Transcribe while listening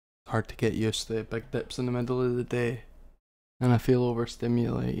hard to get used to big dips in the middle of the day, and I feel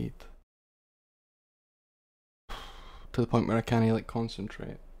overstimulated to the point where I can't like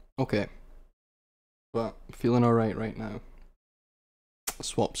concentrate. Okay, but feeling alright right now.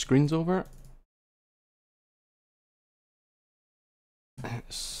 Swap screens over.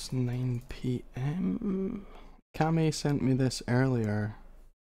 It's 9 PM. Kami sent me this earlier,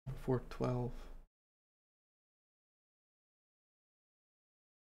 before 12.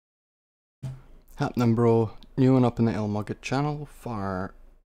 Happening, bro. New one up in the Elmugid channel for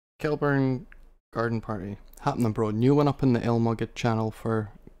Kelburn Garden Party. Happening, bro. New one up in the Elmugid channel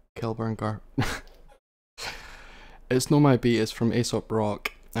for Kelburn Garden. It's No My Beat is from Aesop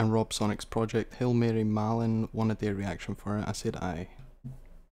Rock and Rob Sonic's project. Hail Mary Malin wanted their reaction for it. I said aye.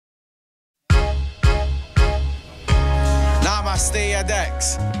 Namaste,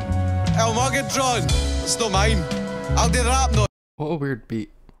 Adex. Elmugid Drone. It's not mine. I'll do the rap noise. What a weird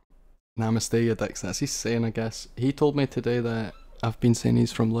beat. Namaste, Yadix. That's his saying, I guess. He told me today that I've been saying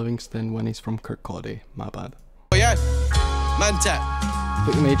he's from Livingston when he's from Kirkcaldy. My bad. Oh yeah, Manta.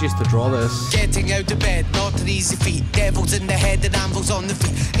 Took him ages to draw this. Getting out of bed, not an easy feat. Devils in the head and anvils on the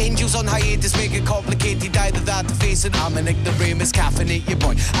feet. Angels on hiatus make it complicated. Either that to face it. I'm an ignoramus, caffeinate your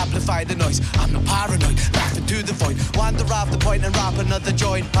boy. Amplify the noise, I'm not paranoid. Laughing to the void. Wander off the point and wrap another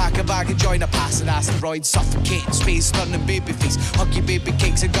joint. Pack a bag and join a pass an asteroid. Suffocating space, stunning baby face. Hug your baby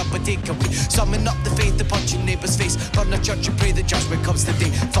cakes and got my takeaway. Summon up the faith to punch your neighbour's face. Run the church and pray the judgment comes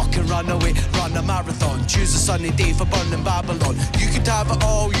today. Fucking run away, run a marathon. Choose a sunny day for burning Babylon. You could have it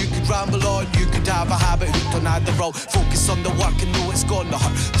all, you could ramble on. You could have a habit hooked on either roll. Focus on the work and know it's gonna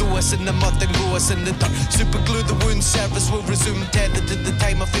hurt. Throw us in the mud and grow us in the dirt. Super glue the wound, service will resume. Tethered to the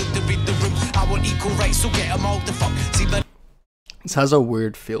time I feel to read the room. I want equal rights, so get them all the fuck. See, but this has a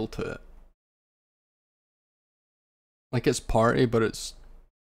weird feel to it. Like it's party, but it's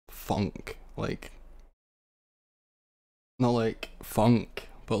funk. Like, not like funk,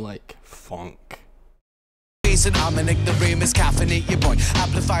 but like funk. I'm an ignoramus, caffeinate your boy.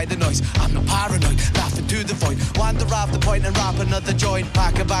 Amplify the noise, I'm not paranoid. Laughing to the void, wander off the point and wrap another joint.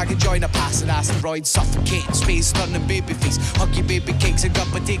 Pack a bag and join a pass an asteroid. Suffocating space, stunning baby face. Hug your baby cakes and got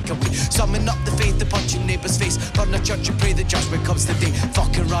my takeaway. Summon up the faith to punch your neighbour's face. Run the church and pray the judgment comes today.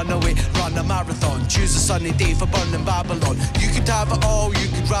 Fucking run away, run a marathon. Choose a sunny day for burning Babylon. You could have it all, you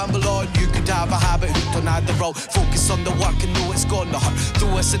could ramble on. You could have a habit hooked on either roll. Focus on the work and know it's gonna hurt.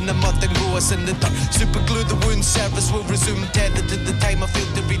 Throw us in the mud and grow us in the dirt. Super glue the wound, service will resume. Tethered to the time I feel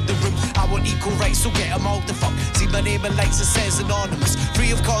to read the room. I want equal rights, so get them all the fuck. See my name and lights, it says anonymous.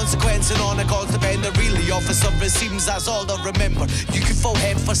 Free of consequence and on a cause to bend. The really officer, it seems that's all I remember. You could fall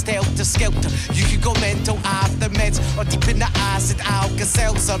head first, helter skelter. You could go mental after meds, or deep in the acid,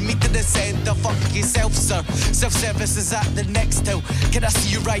 Alka-Seltzer. Meet in the centre, fuck yourself, sir. Self-service is at the next hill. Can I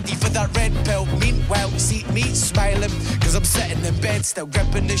see you ready for that red pill? Meanwhile, see me smiling, cause I'm sitting in bed still,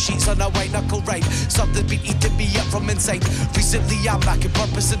 gripping the sheets on a white knuckle ride. Something been eating me up from inside. Recently I'm back in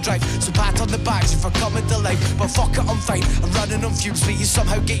purpose and drive. So pat on the backs if I coming to life. But fuck it, I'm fine. I'm running on fumes, but you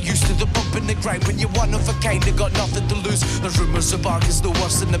somehow get used to the bump in the grind. When you're one of a kind, you got nothing to lose. The rumours of bark is no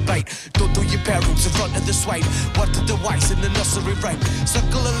worse than the bite. Don't do your perils in front of the swine. Word to the wise in the nursery rhyme.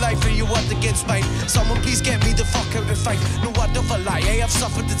 Circle of life and you want against mine. Someone please get me the fuck out and fight. No word of a lie, I have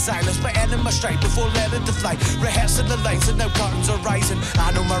suffered in silence, but ending my strike before learning to fly. Rehearsing the lights and now curtains are rising.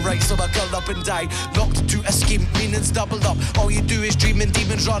 I know my rights, so I curl up and die. Locked into a scheme, meanings doubled up. All you do is dream and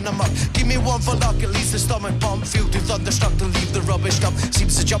demons run amok. Give me one for luck, at least the stomach pump. Feel too thunderstruck to leave the rubbish dump.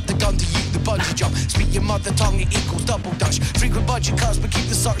 Seems to jump the gun to eat the bungee jump. Speak your mother tongue, it equals double dutch. Frequent budget cuts, but keep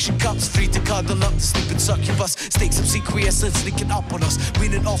the suction cups. Free to cuddle up, the sleeping succubus. Stakes some secrets and sneaking up on us.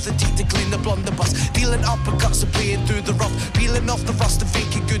 Weaning off the teeth to clean the blunderbuss. Dealing uppercuts and playing through the rough. Peeling off the rust and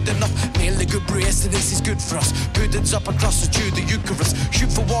faking good enough. Mainly good brace, and this is good for us. Puddings up across the Jew, the Eucharist.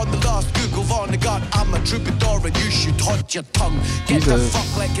 Shoot for one, the last Google on the God. I'm a troubadour and you should hold your tongue. Get the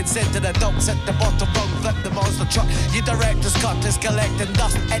fuck like it's into the dumps at the bottom rung. Flip the monster truck. Your director's cut is collecting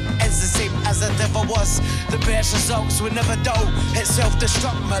dust. It is the same as it ever was. The best results were never dull. It's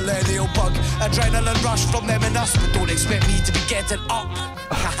self-destruct, millennial bug. Adrenaline rush from them and us, but don't expect me to be getting up.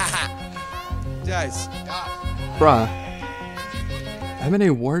 Guys. Bruh. How many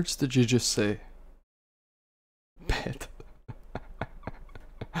words did you just say? Bed.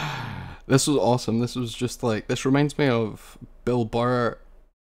 This was awesome. This was just like, this reminds me of Bill Burr.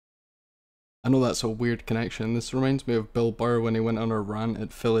 I know that's a weird connection. This reminds me of Bill Burr when he went on a rant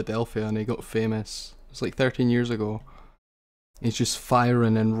at Philadelphia and he got famous. It was like 13 years ago. He's just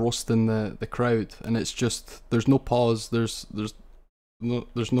firing and roasting the crowd, and it's just, there's no pause, there's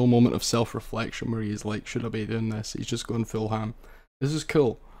no moment of self-reflection where he's like, should I be doing this? He's just going full ham. This is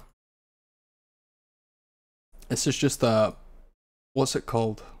cool. This is just a, what's it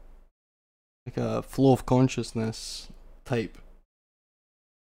called? Like a flow of consciousness type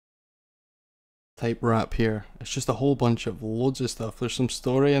rap here. It's just a whole bunch of loads of stuff. There's some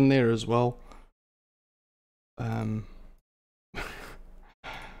story in there as well.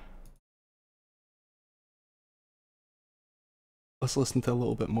 Let's listen to a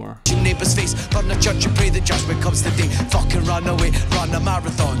little bit more. Your neighbour's face, burn the church and pray the judgment comes today. Fucking run away, run a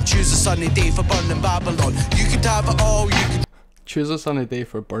marathon. Choose a sunny day for burning Babylon. You could have it all, you could choose a sunny day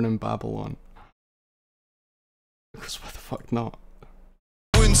for burning Babylon. Because why the fuck not?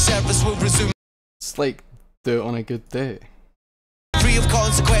 Wound service will resume. It's like, do it on a good day. Free of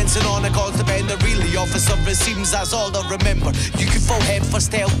consequence and on a cause to bend the really officer. It seems that's all I remember. You could fall head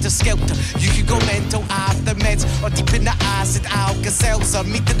first, helter skelter. You could go mental after meds or deep in the acid Alka-Seltzer.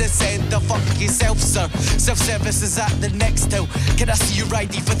 Meet in the centre, fuck yourself, sir. Self-service is at the next hill. Can I see your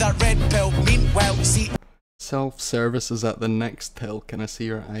ID for that red pill? Meanwhile, see. Self-service is at the next hill. Can I see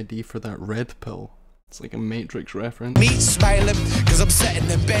your ID for that red pill? It's like a Matrix reference. Me smiling, cause I'm sitting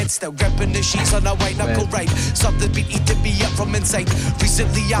in bed still gripping the sheets on a white knuckle right. Something been eating me up from inside.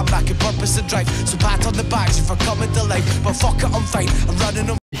 Recently I'm lacking purpose and drive. So pat on the back for coming to life. But fuck it, I'm fine, I'm running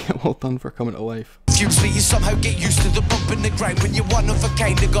on. Yeah, well done for coming to life. Fuse me, you somehow get used to the bump and the grind. When you're one of a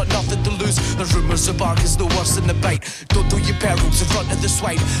kind, you got nothing to lose. The rumours of bark is no worse than the bite. Don't do your perils in front of the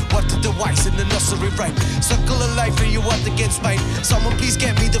swine. What to the wise in the nursery rhyme. Circle of life and you want against mine. Someone please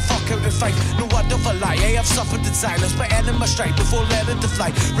get me the fuck out and fight. No wonder for lie, I have suffered in silence. But ending my strike before learning to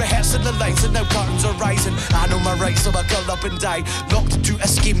fly. Rehearsing the lines and now curtains are rising. I know my rights so I curl up and die. Locked into a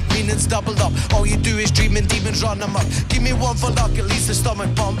scheme, meanings double up. All you do is dream and demons run amok. Give me one for luck, at least the stomach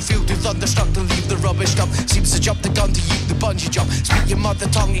pump. Feel too thunderstruck to leave the rubbish dump. Seems to jump the gun to you, the bungee jump. Speak your mother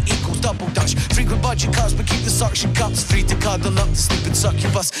tongue, it equals double dutch. Frequent budget cuts, but keep the suction cups. Free to cuddle up to sleep and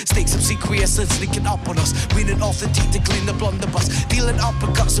succubus. Stakes of sequiescence sneaking up on us. Weaning off the teeth to clean the blunderbuss. Dealing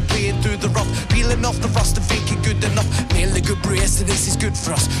uppercuts and playing through the rough. Peeling off the rust and faking good enough. Mainly good brace, and this is good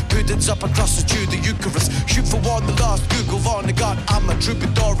for us. Puddings up across the chew the Eucharist. Shoot for one, the last Google Von the God. I'm a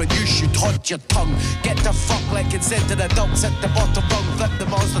troubadour and you should hold your tongue. Get the fuck like it's into the dumps at the bottom rung. Flip the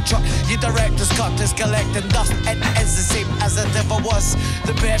monster truck. Your director's cut is collecting dust. It is the same as it ever was.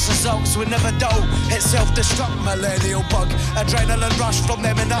 The best results we never do. It's self-destruct, millennial bug. Adrenaline rush from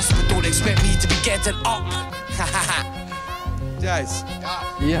them and us, but don't expect me to be getting up. Ha ha ha. Guys.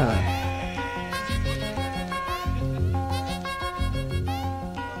 Yeah.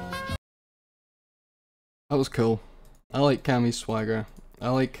 That was cool. I like Kami's swagger. I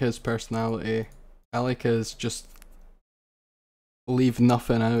like his personality. I like his just leave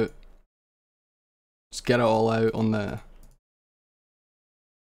nothing out. Just get it all out on the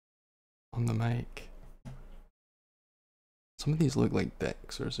mic. Some of these look like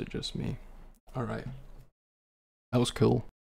dicks, or is it just me? Alright. That was cool.